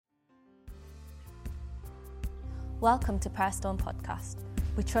Welcome to Prayer Storm Podcast.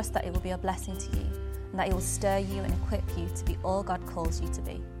 We trust that it will be a blessing to you and that it will stir you and equip you to be all God calls you to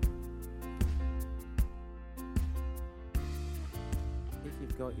be. If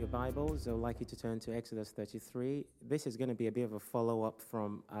you've got your Bibles, I'd like you to turn to Exodus 33. This is going to be a bit of a follow-up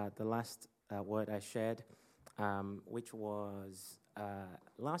from the last word I shared, which was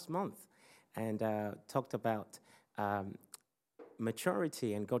last month, and talked about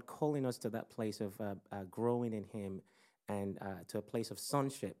maturity and God calling us to that place of growing in Him and to a place of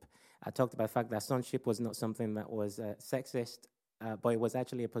sonship. I talked about the fact that sonship was not something that was sexist, but it was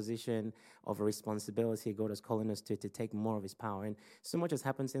actually a position of a responsibility God is calling us to take more of His power. And so much has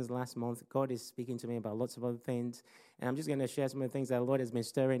happened since last month. God is speaking to me about lots of other things, and I'm just going to share some of the things that the Lord has been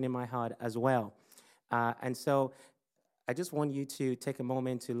stirring in my heart as well. And so I just want you to take a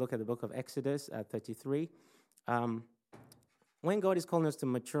moment to look at the book of Exodus 33. When God is calling us to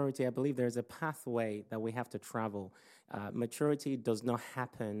maturity, I believe there's a pathway that we have to travel. Maturity does not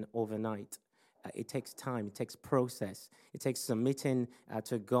happen overnight. It takes time. It takes process. It takes submitting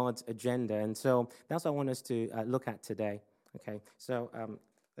to God's agenda. And so that's what I want us to look at today. Okay, so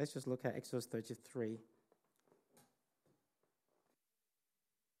let's just look at Exodus 33.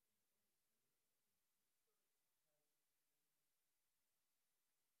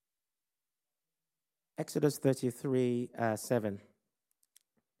 Exodus 33, 7.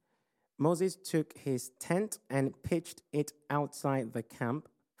 Moses took his tent and pitched it outside the camp,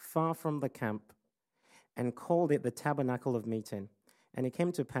 far from the camp, and called it the tabernacle of meeting. And it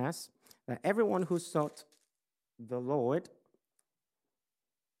came to pass that everyone who sought the Lord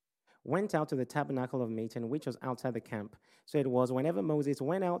went out to the tabernacle of meeting, which was outside the camp. So it was whenever Moses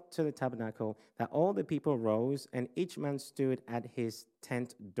went out to the tabernacle that all the people rose, and each man stood at his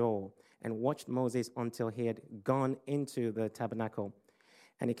tent door and watched Moses until he had gone into the tabernacle.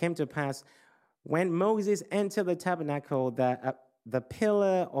 And it came to pass, when Moses entered the tabernacle, that the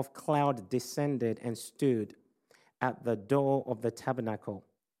pillar of cloud descended and stood at the door of the tabernacle.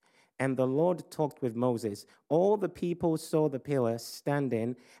 And the Lord talked with Moses. All the people saw the pillar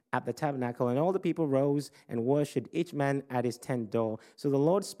standing at the tabernacle, and all the people rose and worshipped, each man at his tent door. So the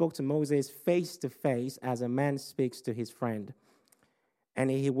Lord spoke to Moses face to face, as a man speaks to his friend. And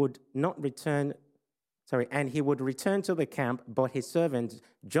he would return to the camp, but his servant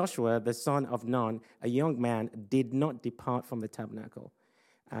Joshua, the son of Nun, a young man, did not depart from the tabernacle.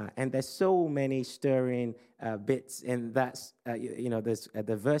 And there's so many stirring bits in that,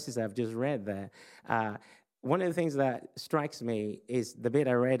 the verses I've just read there. One of the things that strikes me is the bit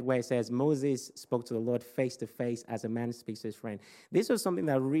I read where it says, Moses spoke to the Lord face to face as a man speaks to his friend. This was something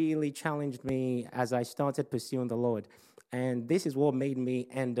that really challenged me as I started pursuing the Lord. And this is what made me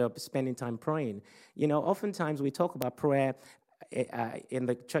end up spending time praying. You know, oftentimes we talk about prayer in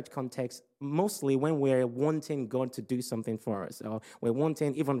the church context, mostly when we're wanting God to do something for us, or we're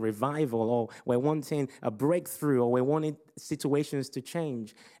wanting even revival, or we're wanting a breakthrough, or we're wanting situations to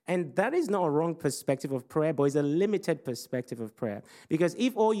change. And that is not a wrong perspective of prayer, but it's a limited perspective of prayer. Because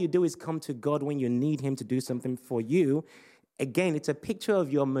if all you do is come to God when you need Him to do something for you, again, it's a picture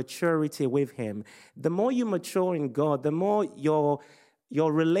of your maturity with Him. The more you mature in God, the more your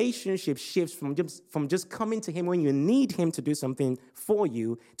relationship shifts from just coming to Him when you need Him to do something for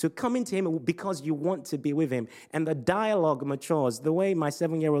you to coming to Him because you want to be with Him. And the dialogue matures. The way my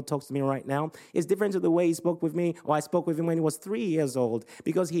 7-year-old talks to me right now is different to the way he spoke with me, or I spoke with him when he was 3 years old,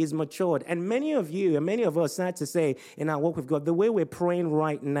 because he is matured. And many of you and many of us, sad to say, in our walk with God, the way we're praying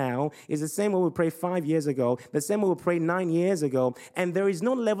right now is the same way we prayed 5 years ago, the same way we prayed 9 years ago. And there is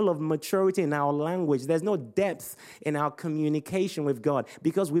no level of maturity in our language. There's no depth in our communication with God,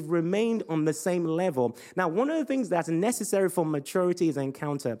 because we've remained on the same level. Now, one of the things that's necessary for maturity is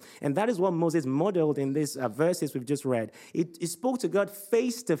encounter. And that is what Moses modeled in these verses we've just read. He spoke to God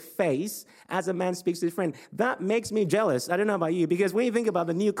face to face as a man speaks to his friend. That makes me jealous. I don't know about you, because when you think about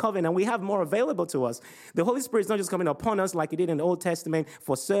the new covenant, we have more available to us. The Holy Spirit is not just coming upon us like He did in the Old Testament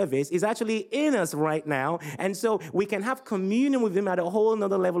for service. It's actually in us right now. And so we can have communion with Him at a whole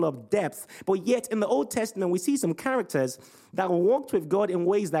nother level of depth. But yet in the Old Testament, we see some characters that walked with God in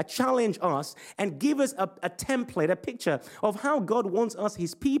ways that challenge us and give us a template, a picture of how God wants us,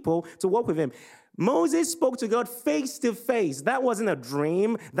 His people, to walk with Him. Moses spoke to God face to face. That wasn't a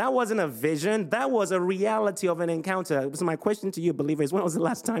dream. That wasn't a vision. That was a reality of an encounter. So my question to you, believers, when was the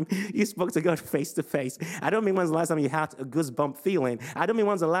last time you spoke to God face to face? I don't mean when's the last time you had a goosebump feeling. I don't mean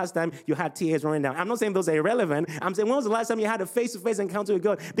when's the last time you had tears running down. I'm not saying those are irrelevant. I'm saying when was the last time you had a face-to-face encounter with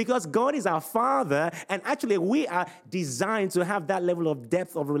God? Because God is our Father, and actually we are designed to have that level of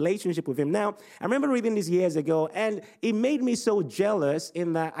depth of relationship with Him. Now, I remember reading this years ago, and it made me so jealous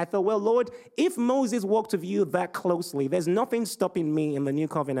in that I thought, well, Lord, if Moses walked with you that closely, there's nothing stopping me in the new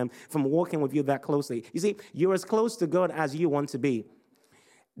covenant from walking with you that closely. You see, you're as close to God as you want to be.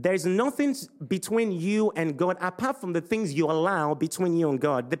 There's nothing between you and God apart from the things you allow between you and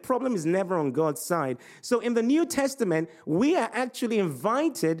God. The problem is never on God's side. So in the New Testament, we are actually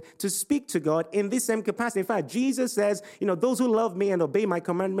invited to speak to God in this same capacity. In fact, Jesus says, those who love me and obey my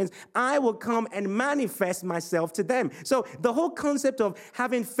commandments, I will come and manifest myself to them. So the whole concept of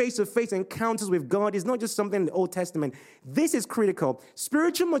having face-to-face encounters with God is not just something in the Old Testament. This is critical.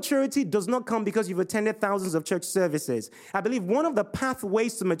 Spiritual maturity does not come because you've attended thousands of church services. I believe one of the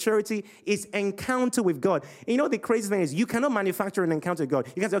pathways to maturity is encounter with God. And the crazy thing is you cannot manufacture an encounter with God.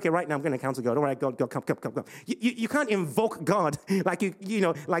 You can't say, okay, right now I'm going to encounter God. All right, God, come. You can't invoke God like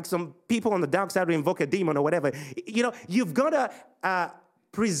like some people on the dark side who invoke a demon or whatever. You've got to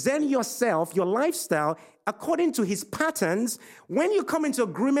present yourself, your lifestyle, according to his patterns. When you come into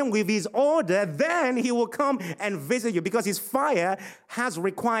agreement with his order, then he will come and visit you, because his fire has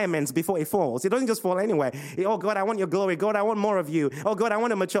requirements before it falls. It doesn't just fall anywhere. Oh, God, I want your glory. God, I want more of you. Oh, God, I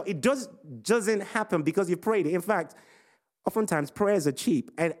want to mature. It doesn't happen because you prayed. In fact, oftentimes prayers are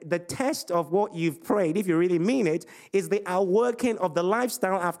cheap. And the test of what you've prayed, if you really mean it, is the outworking of the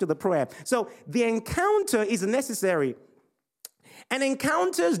lifestyle after the prayer. So the encounter is necessary. And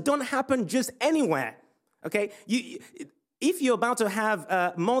encounters don't happen just anywhere. Okay, if you're about to have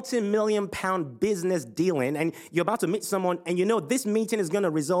a multi-million-pound business dealing and you're about to meet someone and this meeting is going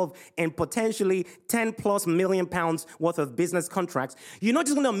to result in potentially 10+ million pounds worth of business contracts, you're not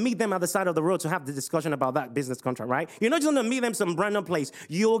just going to meet them at the side of the road to have the discussion about that business contract, right? You're not just going to meet them some random place.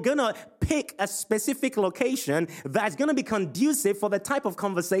 You're going to pick a specific location that's going to be conducive for the type of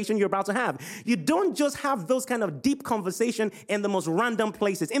conversation you're about to have. You don't just have those kind of deep conversation in the most random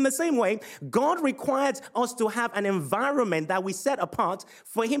places. In the same way, God requires us to have an environment that we set apart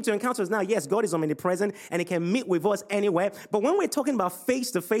for him to encounter us. Now, yes, God is omnipresent and he can meet with us anywhere. But when we're talking about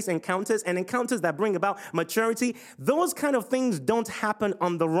face-to-face encounters and encounters that bring about maturity, those kind of things don't happen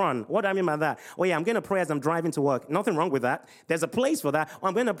on the run. What do I mean by that? Oh, yeah, I'm going to pray as I'm driving to work. Nothing wrong with that. There's a place for that.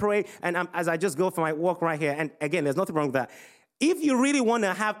 I'm going to pray as I just go for my walk right here. And again, there's nothing wrong with that. If you really want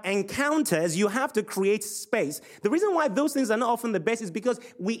to have encounters, you have to create space. The reason why those things are not often the best is because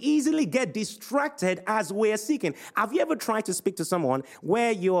we easily get distracted as we're seeking. Have you ever tried to speak to someone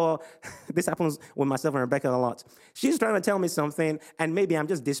where this happens with myself and Rebecca a lot. She's trying to tell me something, and maybe I'm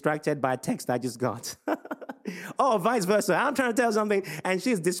just distracted by a text I just got. Or vice versa. I'm trying to tell something, and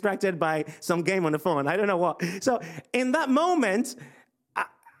she's distracted by some game on the phone. I don't know what. So in that moment,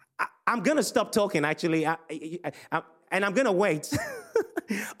 I'm going to stop talking, actually. And I'm going to wait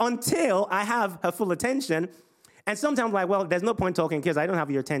until I have her full attention. And sometimes there's no point talking because I don't have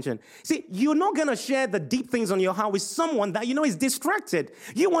your attention. See, you're not going to share the deep things on your heart with someone that is distracted.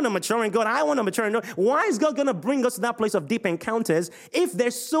 You want to mature in God. I want to mature in God. Why is God going to bring us to that place of deep encounters if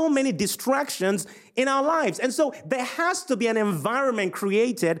there's so many distractions in our lives? And so there has to be an environment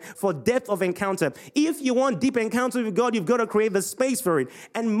created for depth of encounter. If you want deep encounter with God, you've got to create the space for it.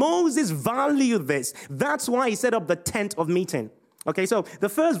 And Moses valued this. That's why he set up the tent of meeting. Okay, so the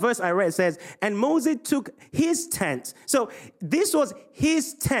first verse I read says, and Moses took his tent. So this was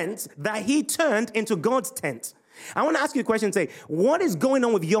his tent that he turned into God's tent. I want to ask you a question today. What is going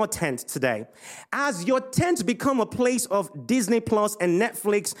on with your tent today? Has your tent become a place of Disney Plus and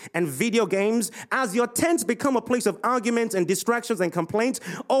Netflix and video games? Has your tent become a place of arguments and distractions and complaints?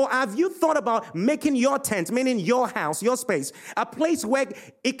 Or have you thought about making your tent, meaning your house, your space, a place where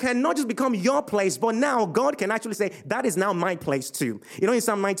it can not just become your place, but now God can actually say, that is now my place too. In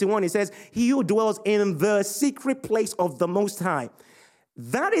Psalm 91, it says, he who dwells in the secret place of the Most High.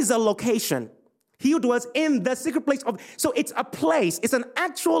 That is a location. He who dwells in the secret place of... So it's a place. It's an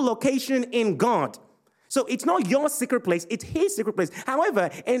actual location in God. So it's not your secret place. It's his secret place.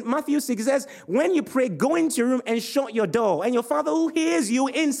 However, in Matthew 6, it says, when you pray, go into your room and shut your door. And your Father who hears you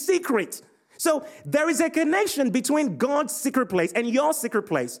in secret. So there is a connection between God's secret place and your secret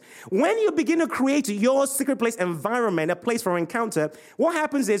place. When you begin to create your secret place environment, a place for encounter, what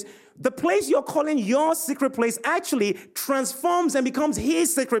happens is the place you're calling your secret place actually transforms and becomes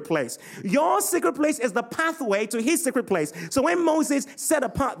his secret place. Your secret place is the pathway to his secret place. So when Moses set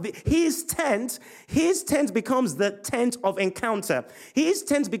apart his tent becomes the tent of encounter. His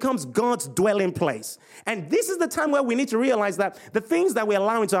tent becomes God's dwelling place. And this is the time where we need to realize that the things that we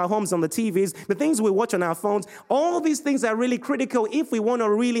allow into our homes on the TVs, the things we watch on our phones, all these things are really critical if we want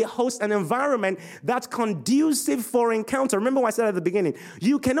to really host an environment that's conducive for encounter. Remember what I said at the beginning.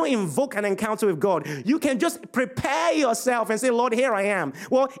 You cannot invite invoke an encounter with God. You can just prepare yourself and say, Lord, here I am.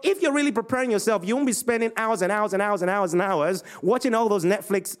 Well, if you're really preparing yourself, you won't be spending hours and hours and hours and hours and hours watching all those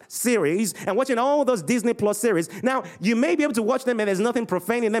Netflix series and watching all those Disney Plus series. Now, you may be able to watch them and there's nothing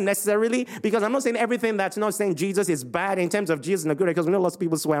profane in them necessarily, because I'm not saying everything that's not saying Jesus is bad in terms of Jesus and the good, because we know lots of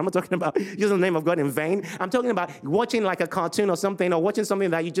people swear. I'm not talking about using the name of God in vain. I'm talking about watching like a cartoon or something, or watching something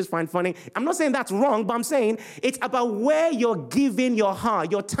that you just find funny. I'm not saying that's wrong, but I'm saying it's about where you're giving your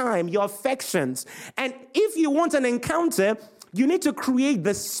heart, your time, your affections. And if you want an encounter, you need to create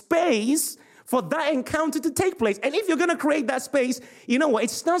the space for that encounter to take place. And if you're going to create that space, you know what? It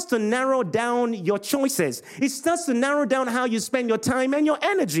starts to narrow down your choices. It starts to narrow down how you spend your time and your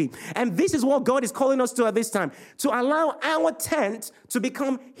energy. And this is what God is calling us to at this time, to allow our tent to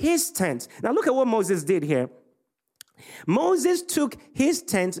become his tent. Now look at what Moses did here. Moses took his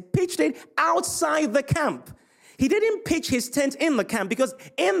tent, pitched it outside the camp. He didn't pitch his tent in the camp, because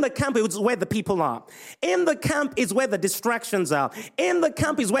in the camp is where the people are. In the camp is where the distractions are. In the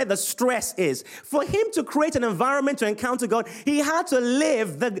camp is where the stress is. For him to create an environment to encounter God, he had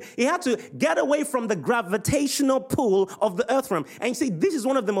to get away from the gravitational pull of the earth realm. And you see, this is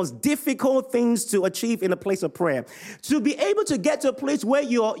one of the most difficult things to achieve in a place of prayer. To be able to get to a place where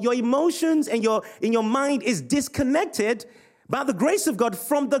your emotions and your mind is disconnected by the grace of God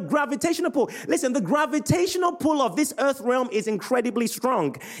from the gravitational pull. Listen, the gravitational pull of this earth realm is incredibly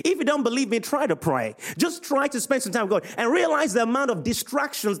strong. If you don't believe me, try to pray. Just try to spend some time with God and realize the amount of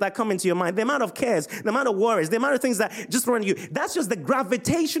distractions that come into your mind, the amount of cares, the amount of worries, the amount of things that just run you. That's just the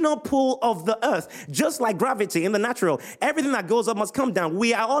gravitational pull of the earth. Just like gravity in the natural, everything that goes up must come down.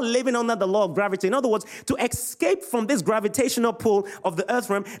 We are all living under the law of gravity. In other words, to escape from this gravitational pull of the earth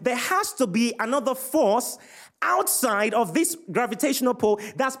realm, there has to be another force outside of this gravitational pull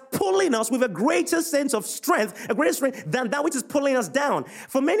that's pulling us with a greater sense of strength, a greater strength than that which is pulling us down.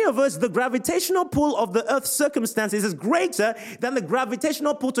 For many of us, the gravitational pull of the earth's circumstances is greater than the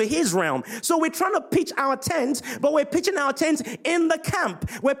gravitational pull to his realm. So we're trying to pitch our tent, but we're pitching our tent in the camp.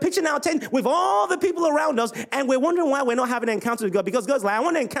 We're pitching our tent with all the people around us, and we're wondering why we're not having an encounter with God. Because God's like, I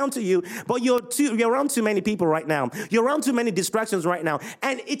want to encounter you, but you're around too many people right now. You're around too many distractions right now.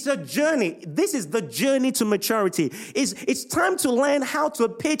 And it's a journey. This is the journey to maturity. It's time to learn how to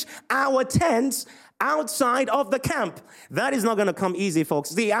pitch our tents outside of the camp. That is not going to come easy,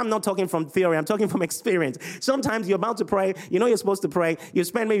 folks. See, I'm not talking from theory. I'm talking from experience. Sometimes you're about to pray. You know you're supposed to pray. You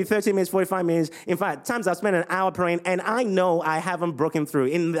spend maybe 30 minutes, 45 minutes. In fact, times I've spent an hour praying, and I know I haven't broken through.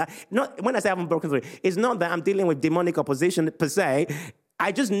 When I say I haven't broken through, it's not that I'm dealing with demonic opposition per se.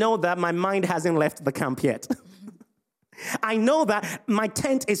 I just know that my mind hasn't left the camp yet. I know that my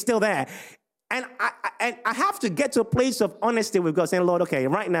tent is still there. And I have to get to a place of honesty with God, saying, Lord, okay,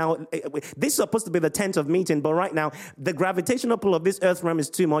 right now, this is supposed to be the tent of meeting, but right now, the gravitational pull of this earth realm is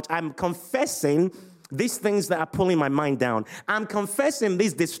too much. I'm confessing these things that are pulling my mind down. I'm confessing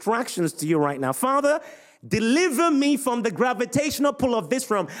these distractions to you right now. Father, deliver me from the gravitational pull of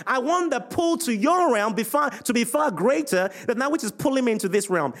this realm. I want the pull to your realm to be far greater than that which is pulling me into this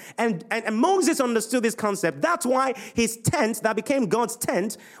realm. And Moses understood this concept. That's why his tent that became God's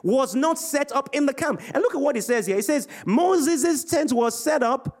tent was not set up in the camp. And look at what it says here. It says Moses' tent was set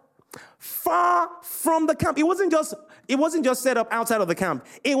up far from the camp. It wasn't just set up outside of the camp.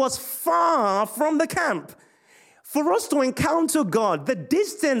 It was far from the camp. For us to encounter God, the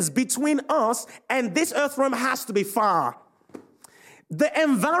distance between us and this earth realm has to be far. The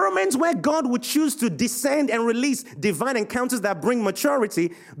environment where God would choose to descend and release divine encounters that bring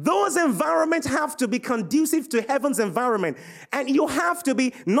maturity, those environments have to be conducive to heaven's environment. And you have to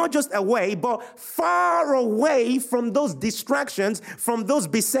be not just away, but far away from those distractions, from those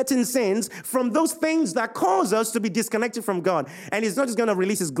besetting sins, from those things that cause us to be disconnected from God. And He's not just going to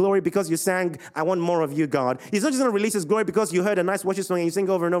release His glory because you sang, I want more of you, God. He's not just going to release His glory because you heard a nice worship song and you sing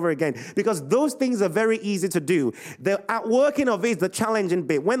over and over again. Because those things are very easy to do. The outworking of it is the challenging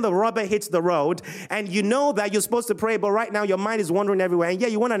bit. When the rubber hits the road and you know that you're supposed to pray, but right now your mind is wandering everywhere, and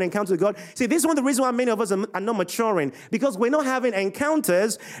you want an encounter with God. See, this is one of the reasons why many of us are not maturing, because we're not having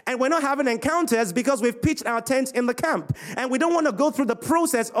encounters, and we're not having encounters because we've pitched our tents in the camp, and we don't want to go through the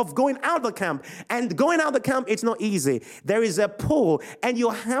process of going out of the camp. And going out of the camp, it's not easy. There is a pull, and you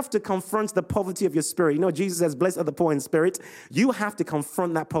have to confront the poverty of your spirit. You know, Jesus says, blessed are the poor in spirit. You have to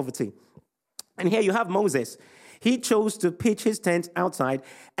confront that poverty. And here you have Moses. He chose to pitch his tent outside.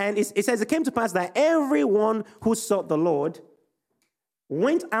 And it says, it came to pass that everyone who sought the Lord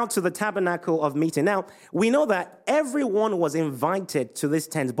went out to the tabernacle of meeting. Now, we know that everyone was invited to this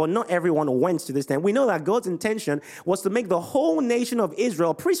tent, but not everyone went to this tent. We know that God's intention was to make the whole nation of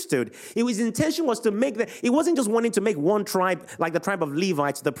Israel priesthood. His intention was to make it wasn't just wanting to make one tribe, like the tribe of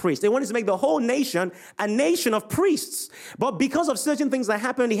Levites, the priest. They wanted to make the whole nation a nation of priests. But because of certain things that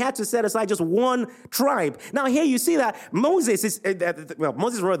happened, he had to set aside just one tribe. Now here you see that Moses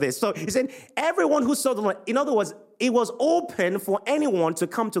wrote this. So he said, everyone who saw the Lord, in other words, it was open for anyone to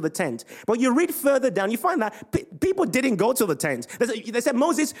come to the tent. But you read further down, you find that people didn't go to the tent. They said,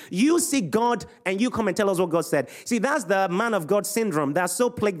 Moses, you see God and you come and tell us what God said. See, that's the man of God syndrome that's so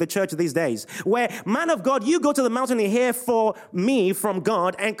plagued the church these days. Where, man of God, you go to the mountain and hear for me from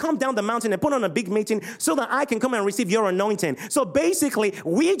God and come down the mountain and put on a big meeting so that I can come and receive your anointing. So basically,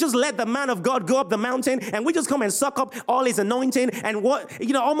 we just let the man of God go up the mountain and we just come and suck up all his anointing and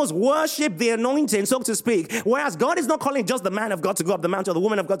almost worship the anointing, so to speak. Whereas God is not calling just the man of God to go up the mountain or the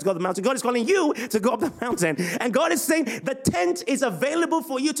woman of God to go up the mountain. God is calling you to go up the mountain. And God is saying the tent is available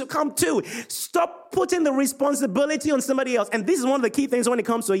for you to come to. Stop putting the responsibility on somebody else. And this is one of the key things when it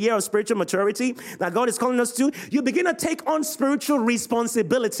comes to a year of spiritual maturity that God is calling us to. You begin to take on spiritual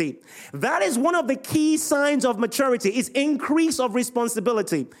responsibility. That is one of the key signs of maturity, is increase of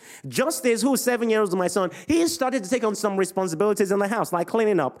responsibility. Justice, who is 7 years old, my son, he started to take on some responsibilities in the house, like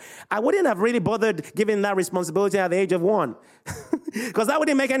cleaning up. I wouldn't have really bothered giving that responsibility at the age of 1. Because that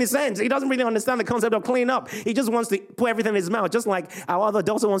wouldn't make any sense. He doesn't really understand the concept of cleaning up. He just wants to put everything in his mouth, just like our other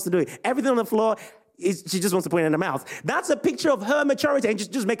daughter wants to do it. Everything on the floor, she just wants to put it in her mouth. That's a picture of her maturity, and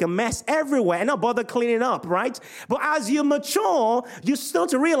just make a mess everywhere and not bother cleaning up, right? But as you mature, you start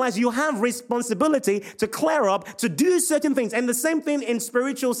to realize you have responsibility to clear up, to do certain things. And the same thing in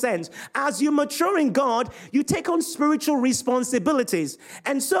spiritual sense. As you mature in God, you take on spiritual responsibilities.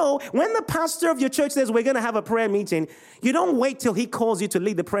 And so when the pastor of your church says, we're going to have a prayer meeting, you don't wait till he calls you to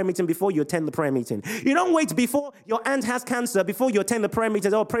lead the prayer meeting before you attend the prayer meeting. You don't wait before your aunt has cancer before you attend the prayer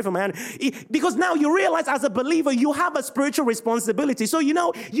meeting. Oh, pray for my aunt. Because now you realize as a believer, you have a spiritual responsibility. So,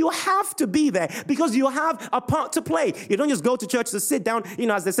 you have to be there because you have a part to play. You don't just go to church to sit down,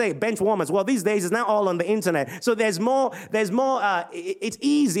 as they say, bench warmers. Well, these days it's now all on the internet. So it's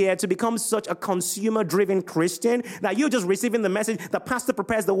easier to become such a consumer-driven Christian that you're just receiving the message. The pastor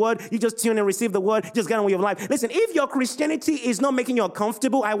prepares the word. You just tune and receive the word. Just get on with your life. Listen, if your Christianity is not making you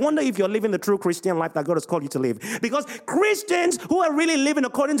uncomfortable, I wonder if you're living the true Christian life that God has called you to live. Because Christians who are really living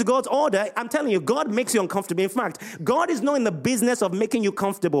according to God's order, I'm telling you, God makes you uncomfortable. In fact, God is not in the business of making you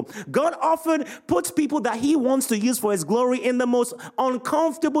comfortable. God often puts people that he wants to use for his glory in the most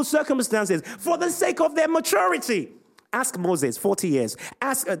uncomfortable circumstances for the sake of their maturity. Ask Moses, 40 years.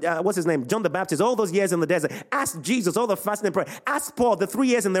 Ask, John the Baptist, all those years in the desert. Ask Jesus, all the fasting and prayer. Ask Paul, the 3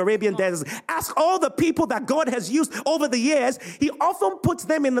 years in the Arabian desert. Ask all the people that God has used over the years. He often puts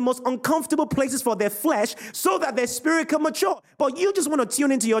them in the most uncomfortable places for their flesh so that their spirit can mature. But you just want to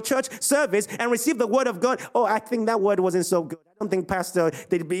tune into your church service and receive the word of God. Oh, I think that word wasn't so good. I don't think Pastor,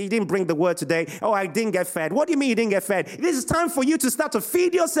 he didn't bring the word today. Oh, I didn't get fed. What do you mean you didn't get fed? This is time for you to start to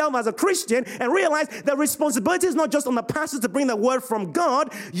feed yourself as a Christian and realize the responsibility is not just on the pastor to bring the word from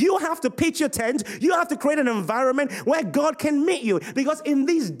God. You have to pitch your tent. You have to create an environment where God can meet you. Because in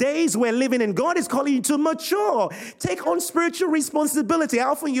these days we're living in, God is calling you to mature. Take on spiritual responsibility. I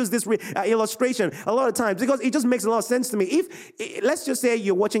often use this illustration a lot of times because it just makes a lot of sense to me. Let's just say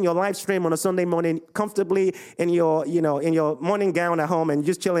you're watching your live stream on a Sunday morning comfortably in your morning gown at home and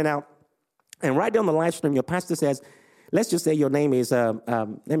just chilling out. And right there on the live stream, your pastor says, let's just say your name is,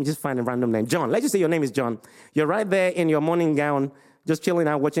 let me just find a random name, John. Let's just say your name is John. You're right there in your morning gown, just chilling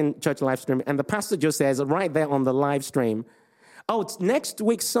out, watching church live stream. And the pastor just says right there on the live stream, oh, next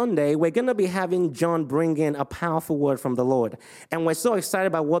week, Sunday, we're going to be having John bring in a powerful word from the Lord. And we're so excited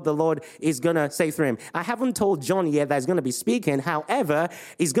about what the Lord is going to say through him. I haven't told John yet that he's going to be speaking. However,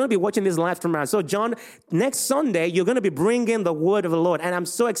 he's going to be watching this live stream around. So, John, next Sunday, you're going to be bringing the word of the Lord. And I'm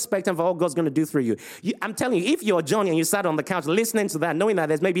so expectant for all God's going to do through you. I'm telling you, if you're John and you sat on the couch listening to that, knowing that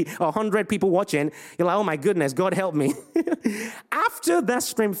there's maybe 100 people watching, you're like, oh, my goodness, God help me. After that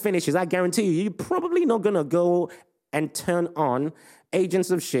stream finishes, I guarantee you, you're probably not going to go and turn on Agents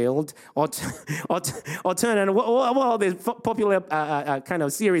of S.H.I.E.L.D. or turn on what are the popular kind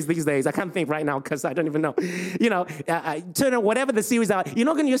of series these days? I can't think right now because I don't even know. Turn on whatever the series are. You're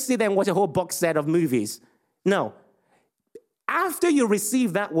not going to just sit there and watch a whole box set of movies. No. After you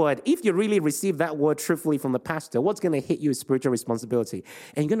receive that word, if you really receive that word truthfully from the pastor, what's going to hit you is spiritual responsibility.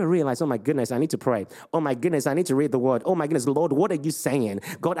 And you're going to realize, oh my goodness, I need to pray. Oh my goodness, I need to read the word. Oh my goodness, Lord, what are you saying?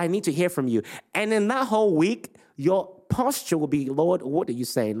 God, I need to hear from you. And in that whole week, your posture will be, Lord, what are you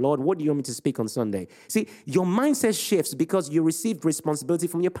saying? Lord, what do you want me to speak on Sunday? See, your mindset shifts because you received responsibility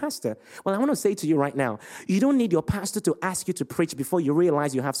from your pastor. Well, I want to say to you right now, you don't need your pastor to ask you to preach before you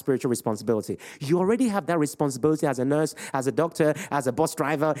realize you have spiritual responsibility. You already have that responsibility as a nurse, as a doctor, as a bus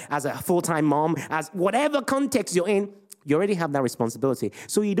driver, as a full-time mom, as whatever context you're in. You already have that responsibility.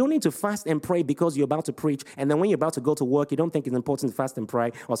 So you don't need to fast and pray because you're about to preach. And then when you're about to go to work, you don't think it's important to fast and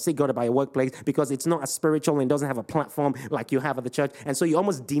pray or seek God about your workplace because it's not as spiritual and doesn't have a platform like you have at the church. And so you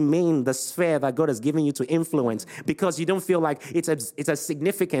almost demean the sphere that God has given you to influence because you don't feel like it's as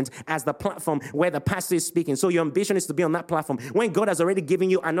significant as the platform where the pastor is speaking. So your ambition is to be on that platform when God has already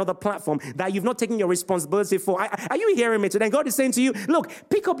given you another platform that you've not taken your responsibility for. Are you hearing me today? God is saying to you, look,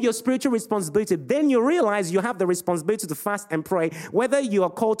 pick up your spiritual responsibility. Then you realize you have the responsibility to fast and pray, whether you are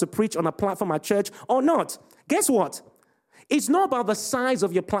called to preach on a platform at church or not. Guess what? It's not about the size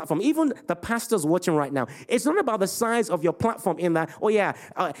of your platform. Even the pastors watching right now, it's not about the size of your platform in that,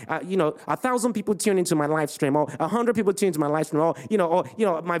 1,000 people tune into my live stream, or 100 people tune into my live stream, or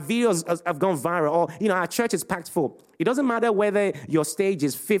my videos have gone viral, or, our church is packed full. It doesn't matter whether your stage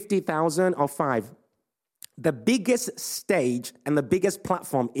is 50,000 or 5. The biggest stage and the biggest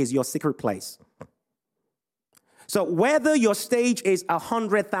platform is your secret place. So whether your stage is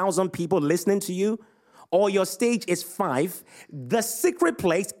 100,000 people listening to you or your stage is 5, the secret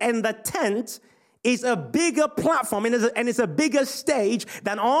place and the tent is a bigger platform and it's a bigger stage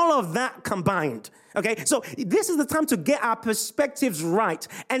than all of that combined. Okay, so this is the time to get our perspectives right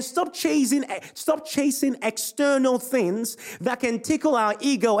and stop chasing external things that can tickle our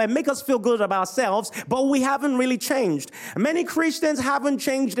ego and make us feel good about ourselves, but we haven't really changed. Many Christians haven't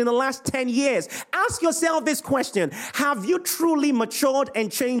changed in the last 10 years. Ask yourself this question: have you truly matured and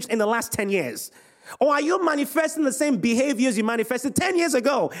changed in the last 10 years? Or are you manifesting the same behaviors you manifested 10 years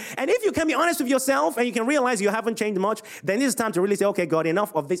ago? And if you can be honest with yourself and you can realize you haven't changed much, then it's time to really say, okay, God,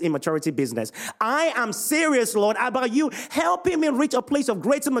 enough of this immaturity business. I am serious, Lord, about you helping me reach a place of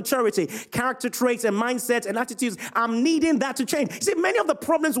greater maturity, character traits and mindsets and attitudes. I'm needing that to change. See, many of the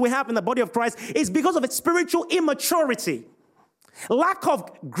problems we have in the body of Christ is because of its spiritual immaturity. Lack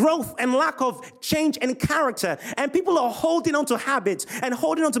of growth and lack of change and character. And people are holding on to habits and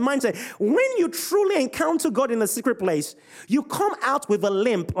holding on to mindset. When you truly encounter God in the secret place, you come out with a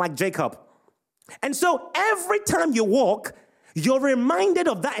limp like Jacob. And so every time you walk, you're reminded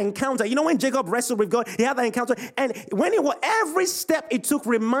of that encounter. You know, when Jacob wrestled with God, he had that encounter. And when every step it took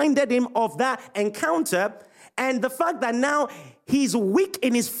reminded him of that encounter and the fact that now he's weak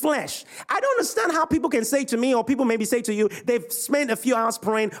in his flesh. I don't understand how people can say to me, or people maybe say to you, they've spent a few hours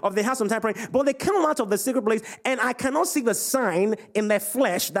praying, or they have some time praying, but they come out of the secret place, and I cannot see the sign in their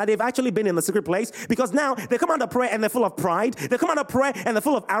flesh that they've actually been in the secret place, because now they come out of prayer and they're full of pride. They come out of prayer and they're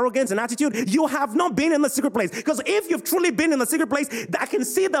full of arrogance and attitude. You have not been in the secret place, because if you've truly been in the secret place, I can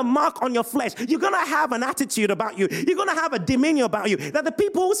see the mark on your flesh. You're going to have an attitude about you. You're going to have a demeanor about you, that the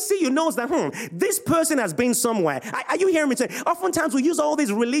people who see you knows that, this person has been somewhere. Are you hearing me say? Oftentimes we use all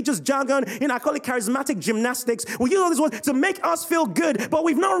these religious jargon, I call it charismatic gymnastics. We use all these words to make us feel good, but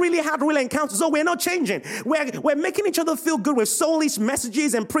we've not really had real encounters, so we're not changing. We're making each other feel good with soulish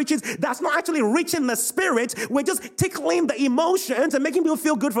messages and preachings that's not actually reaching the spirit. We're just tickling the emotions and making people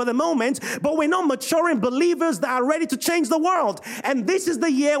feel good for the moment, but we're not maturing believers that are ready to change the world. And this is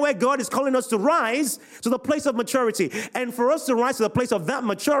the year where God is calling us to rise to the place of maturity. And for us to rise to the place of that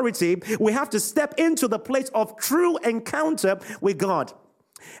maturity, we have to step into the place of true encounter with God.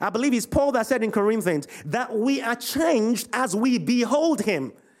 I believe it's Paul that said in Corinthians that we are changed as we behold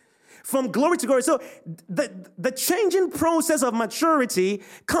him from glory to glory. So the changing process of maturity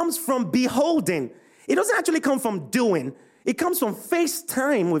comes from beholding. It doesn't actually come from doing. It comes from face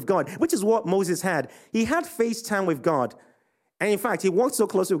time with God, which is what Moses had. He had face time with God. And in fact, he walked so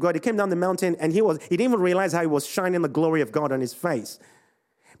close with God, he came down the mountain and he didn't even realize how he was shining the glory of God on his face.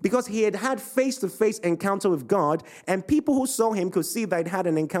 Because he had had face-to-face encounter with God, and people who saw him could see that he'd had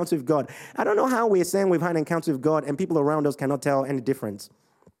an encounter with God. I don't know how we're saying we've had an encounter with God, and people around us cannot tell any difference.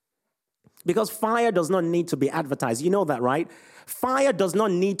 Because fire does not need to be advertised. You know that, right? Fire does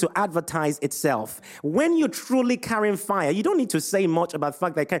not need to advertise itself. When you're truly carrying fire, you don't need to say much about the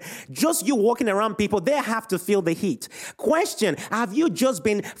fact that just you walking around people, they have to feel the heat. Question, have you just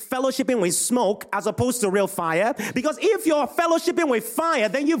been fellowshipping with smoke as opposed to real fire? Because if you're fellowshipping with fire,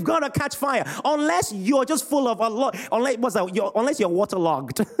 then you've got to catch fire. Unless you're just full of unless you're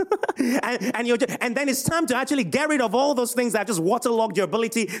waterlogged. and then it's time to actually get rid of all those things that just waterlogged your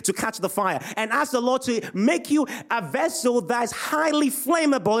ability to catch the fire. fire and ask the Lord to make you a vessel that's highly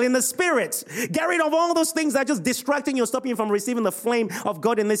flammable in the spirit. Get rid of all those things that are just distracting you and stopping you from receiving the flame of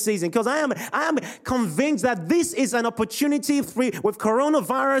God in this season. Because I am convinced that this is an opportunity with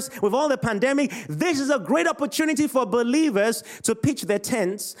coronavirus, with all the pandemic. This is a great opportunity for believers to pitch their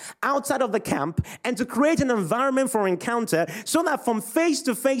tents outside of the camp and to create an environment for encounter so that from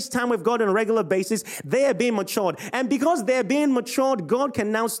face-to-face time with God on a regular basis, they are being matured. And because they're being matured, God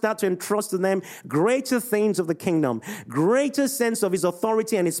can now start to entrust to them greater things of the kingdom, greater sense of his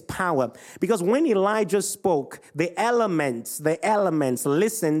authority and his power. Because when Elijah spoke, the elements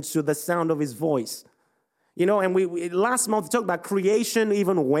listened to the sound of his voice. You know, and we last month talked about creation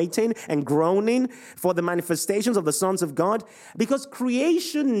even waiting and groaning for the manifestations of the sons of God, because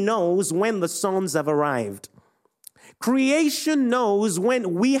creation knows when the sons have arrived. Creation knows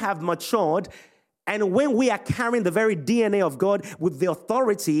when we have matured and when we are carrying the very DNA of God with the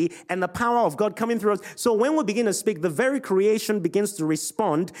authority and the power of God coming through us. So when we begin to speak, the very creation begins to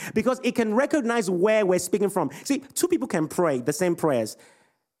respond because it can recognize where we're speaking from. See, two people can pray the same prayers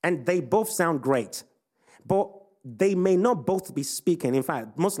and they both sound great, but they may not both be speaking. In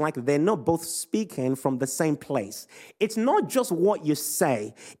fact, most likely, they're not both speaking from the same place. It's not just what you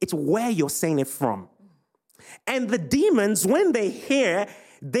say, it's where you're saying it from. And the demons, when they hear,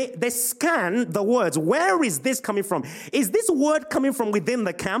 they scan the words. Where is this coming from? Is this word coming from within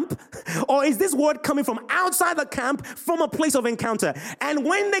the camp? Or is this word coming from outside the camp from a place of encounter? And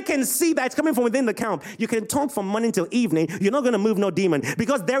when they can see that it's coming from within the camp, you can talk from morning till evening. You're not going to move no demon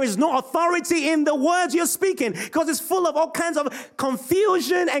because there is no authority in the words you're speaking because it's full of all kinds of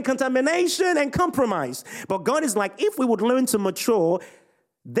confusion and contamination and compromise. But God is like, if we would learn to mature,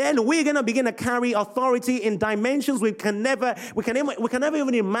 then we're going to begin to carry authority in dimensions we can never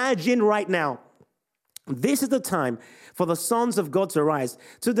even imagine right now. This is the time for the sons of God to rise.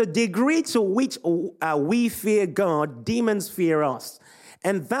 To the degree to which we fear God, demons fear us.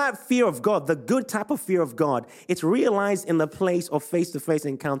 And that fear of God, the good type of fear of God, it's realized in the place of face-to-face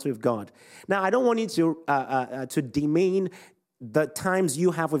encounter with God. Now, I don't want you to demean the times you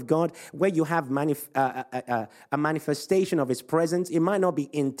have with God, where you have a manifestation of his presence. It might not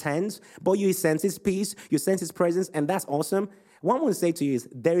be intense, but you sense his peace, you sense his presence, and that's awesome. What I want to say to you is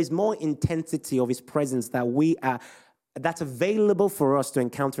there is more intensity of his presence that's available for us to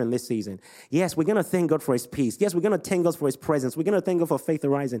encounter in this season. Yes, we're going to thank God for his peace. Yes, we're going to thank God for his presence. We're going to thank God for faith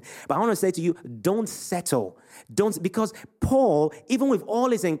arising. But I want to say to you, don't settle. Because Paul, even with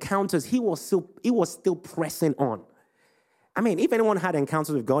all his encounters, he was still pressing on. I mean, if anyone had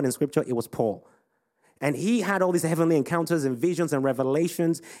encounters with God in Scripture, it was Paul. And he had all these heavenly encounters and visions and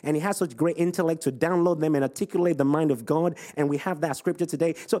revelations, and he had such great intellect to download them and articulate the mind of God, and we have that Scripture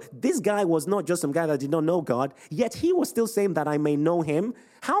today. So this guy was not just some guy that did not know God, yet he was still saying that I may know him.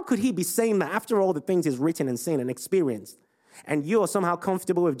 How could he be saying that after all the things he's written and seen and experienced? And you are somehow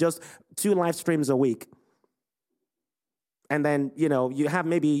comfortable with just 2 live streams a week. And then,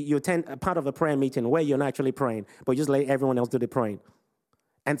 you attend a part of a prayer meeting where you're not actually praying, but you just let everyone else do the praying.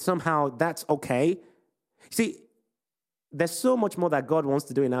 And somehow that's okay. See, there's so much more that God wants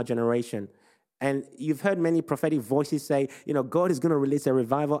to do in our generation. And you've heard many prophetic voices say, God is going to release a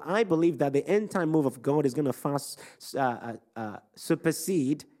revival. I believe that the end time move of God is going to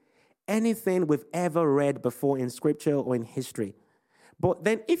supersede anything we've ever read before in Scripture or in history. But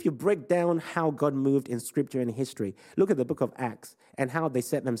then if you break down how God moved in Scripture and history, look at the book of Acts and how they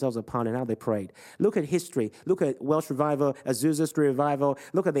set themselves apart and how they prayed. Look at history. Look at Welsh revival, Azusa Street revival.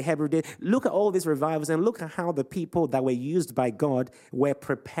 Look at the Hebrew day. Look at all these revivals and look at how the people that were used by God were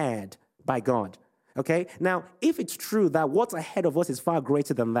prepared by God. Okay? Now, if it's true that what's ahead of us is far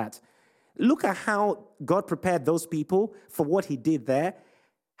greater than that, look at how God prepared those people for what he did there.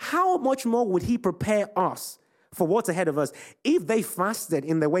 How much more would he prepare us for what's ahead of us if they fasted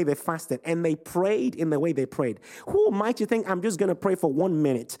in the way they fasted and they prayed in the way they prayed? Who might you think, I'm just going to pray for 1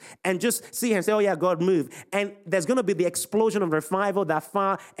 minute and just see and say, oh yeah, God moved. And there's going to be the explosion of revival that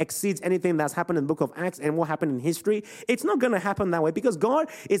far exceeds anything that's happened in the book of Acts and what happened in history. It's not going to happen that way because God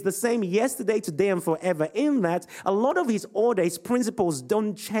is the same yesterday, today, and forever. In that, a lot of his order, his principles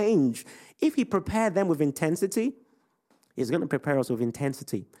don't change. If he prepared them with intensity, he's going to prepare us with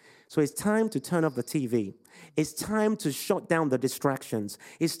intensity. So it's time to turn off the TV. It's time to shut down the distractions.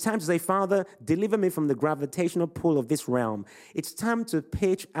 It's time to say, Father, deliver me from the gravitational pull of this realm. It's time to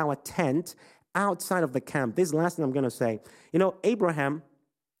pitch our tent outside of the camp. This is the last thing I'm going to say. Abraham,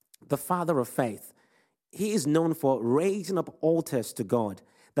 the father of faith, he is known for raising up altars to God.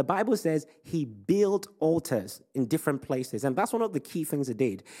 The Bible says he built altars in different places. And that's one of the key things he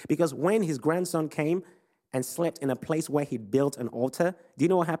did. Because when his grandson came, and slept in a place where he built an altar, do you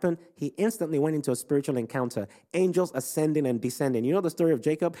know what happened? He instantly went into a spiritual encounter. Angels ascending and descending. You know the story of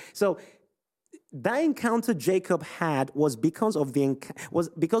Jacob? So that encounter Jacob had was because of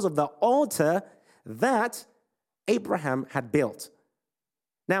the altar that Abraham had built.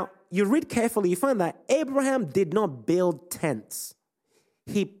 Now, you read carefully, you find that Abraham did not build tents.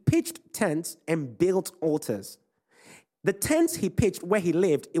 He pitched tents and built altars. The tents he pitched where he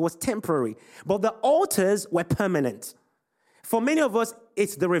lived, it was temporary, but the altars were permanent. For many of us,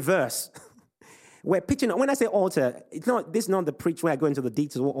 it's the reverse. We're pitching, when I say altar, this is not the preach where I go into the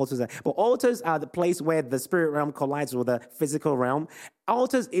details of what altars are, but altars are the place where the spirit realm collides with the physical realm.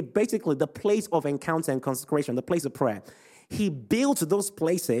 Altars is basically the place of encounter and consecration, the place of prayer. He built those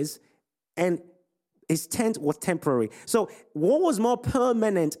places, and his tent was temporary. So what was more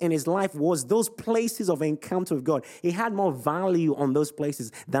permanent in his life was those places of encounter with God. He had more value on those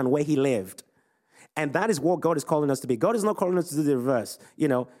places than where he lived. And that is what God is calling us to be. God is not calling us to do the reverse,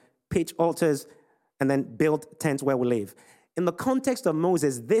 pitch altars and then build tents where we live. In the context of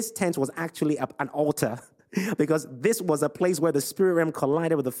Moses, this tent was actually an altar because this was a place where the spirit realm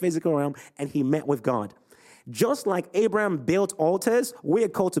collided with the physical realm and he met with God. Just like Abraham built altars, we are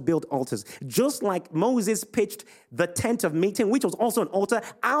called to build altars. Just like Moses pitched the tent of meeting, which was also an altar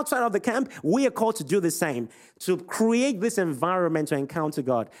outside of the camp, we are called to do the same, to create this environment to encounter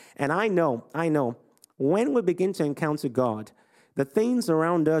God. And I know, when we begin to encounter God, the things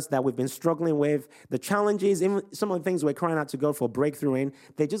around us that we've been struggling with, the challenges, even some of the things we're crying out to God for breakthrough in,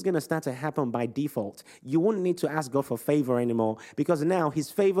 they're just going to start to happen by default. You wouldn't need to ask God for favor anymore because now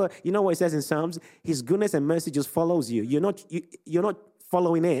his favor, you know what it says in Psalms? His goodness and mercy just follows you. You're not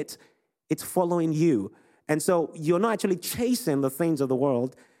following it. It's following you. And so you're not actually chasing the things of the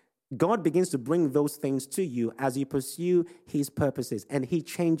world. God begins to bring those things to you as you pursue his purposes, and he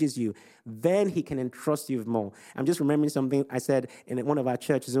changes you. Then he can entrust you with more. I'm just remembering something I said in one of our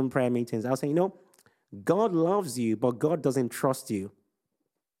church Zoom prayer meetings. I was saying, God loves you, but God doesn't trust you.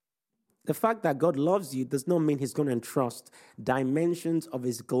 The fact that God loves you does not mean he's going to entrust dimensions of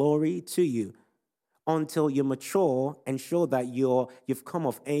his glory to you until you mature and show that you've come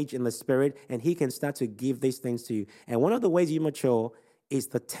of age in the spirit, and he can start to give these things to you. And one of the ways you mature is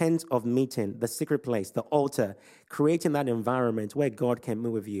the tent of meeting, the secret place, the altar, creating that environment where God can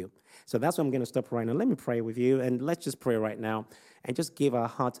move with you. So that's what I'm going to stop right now. Let me pray with you, and let's just pray right now and just give our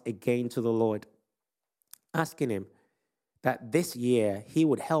hearts again to the Lord, asking him that this year he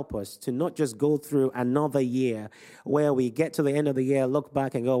would help us to not just go through another year where we get to the end of the year, look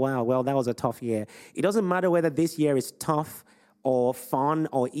back and go, wow, well, that was a tough year. It doesn't matter whether this year is tough or fun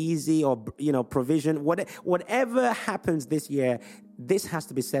or easy or, provision, whatever happens this year, this has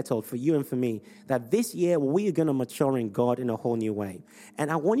to be settled for you and for me, that this year we are going to mature in God in a whole new way.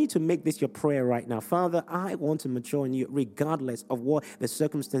 And I want you to make this your prayer right now. Father, I want to mature in you regardless of what the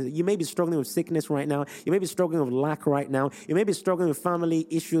circumstances. You may be struggling with sickness right now. You may be struggling with lack right now. You may be struggling with family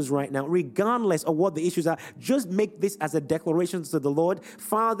issues right now. Regardless of what the issues are, just make this as a declaration to the Lord.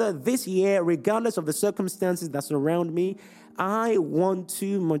 Father, this year, regardless of the circumstances that surround me, I want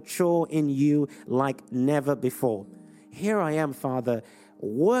to mature in you like never before. Here I am, Father.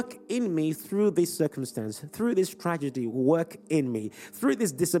 Work in me through this circumstance, through this tragedy, work in me. Through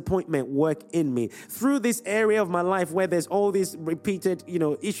this disappointment, work in me. Through this area of my life where there's all these repeated,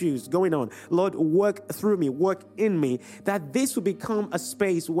 issues going on. Lord, work through me, work in me, that this will become a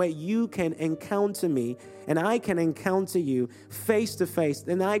space where you can encounter me and I can encounter you face to face,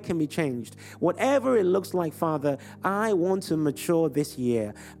 and I can be changed. Whatever it looks like, Father, I want to mature this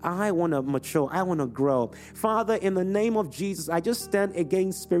year. I want to mature. I want to grow. Father, in the name of Jesus, I just stand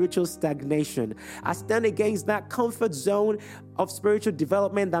against spiritual stagnation. I stand against that comfort zone of spiritual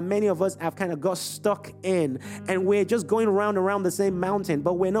development that many of us have kind of got stuck in, and we're just going around the same mountain,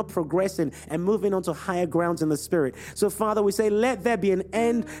 but we're not progressing and moving on to higher grounds in the spirit. So Father, we say, let there be an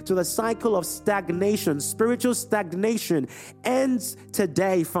end to the cycle of stagnation. Spiritual stagnation ends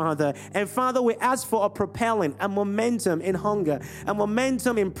today, Father. And Father, we ask for a propelling, a momentum in hunger, a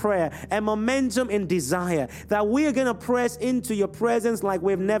momentum in prayer, a momentum in desire, that we are going to press into your presence like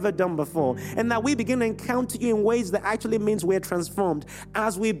we've never done before, and that we begin to encounter you in ways that actually means we're transformed.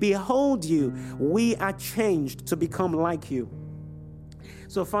 As we behold you, we are changed to become like you.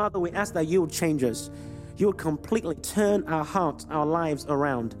 So Father, we ask that you would change us. You would completely turn our hearts, our lives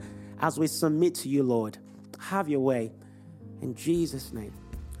around as we submit to you, Lord. Have your way. In Jesus' name,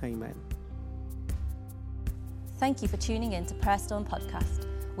 amen. Thank you for tuning in to Prayerstone Podcast.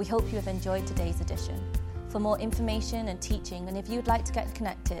 We hope you have enjoyed today's edition. For more information and teaching, and if you'd like to get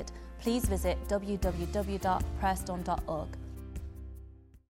connected, please visit www.prayerstone.org.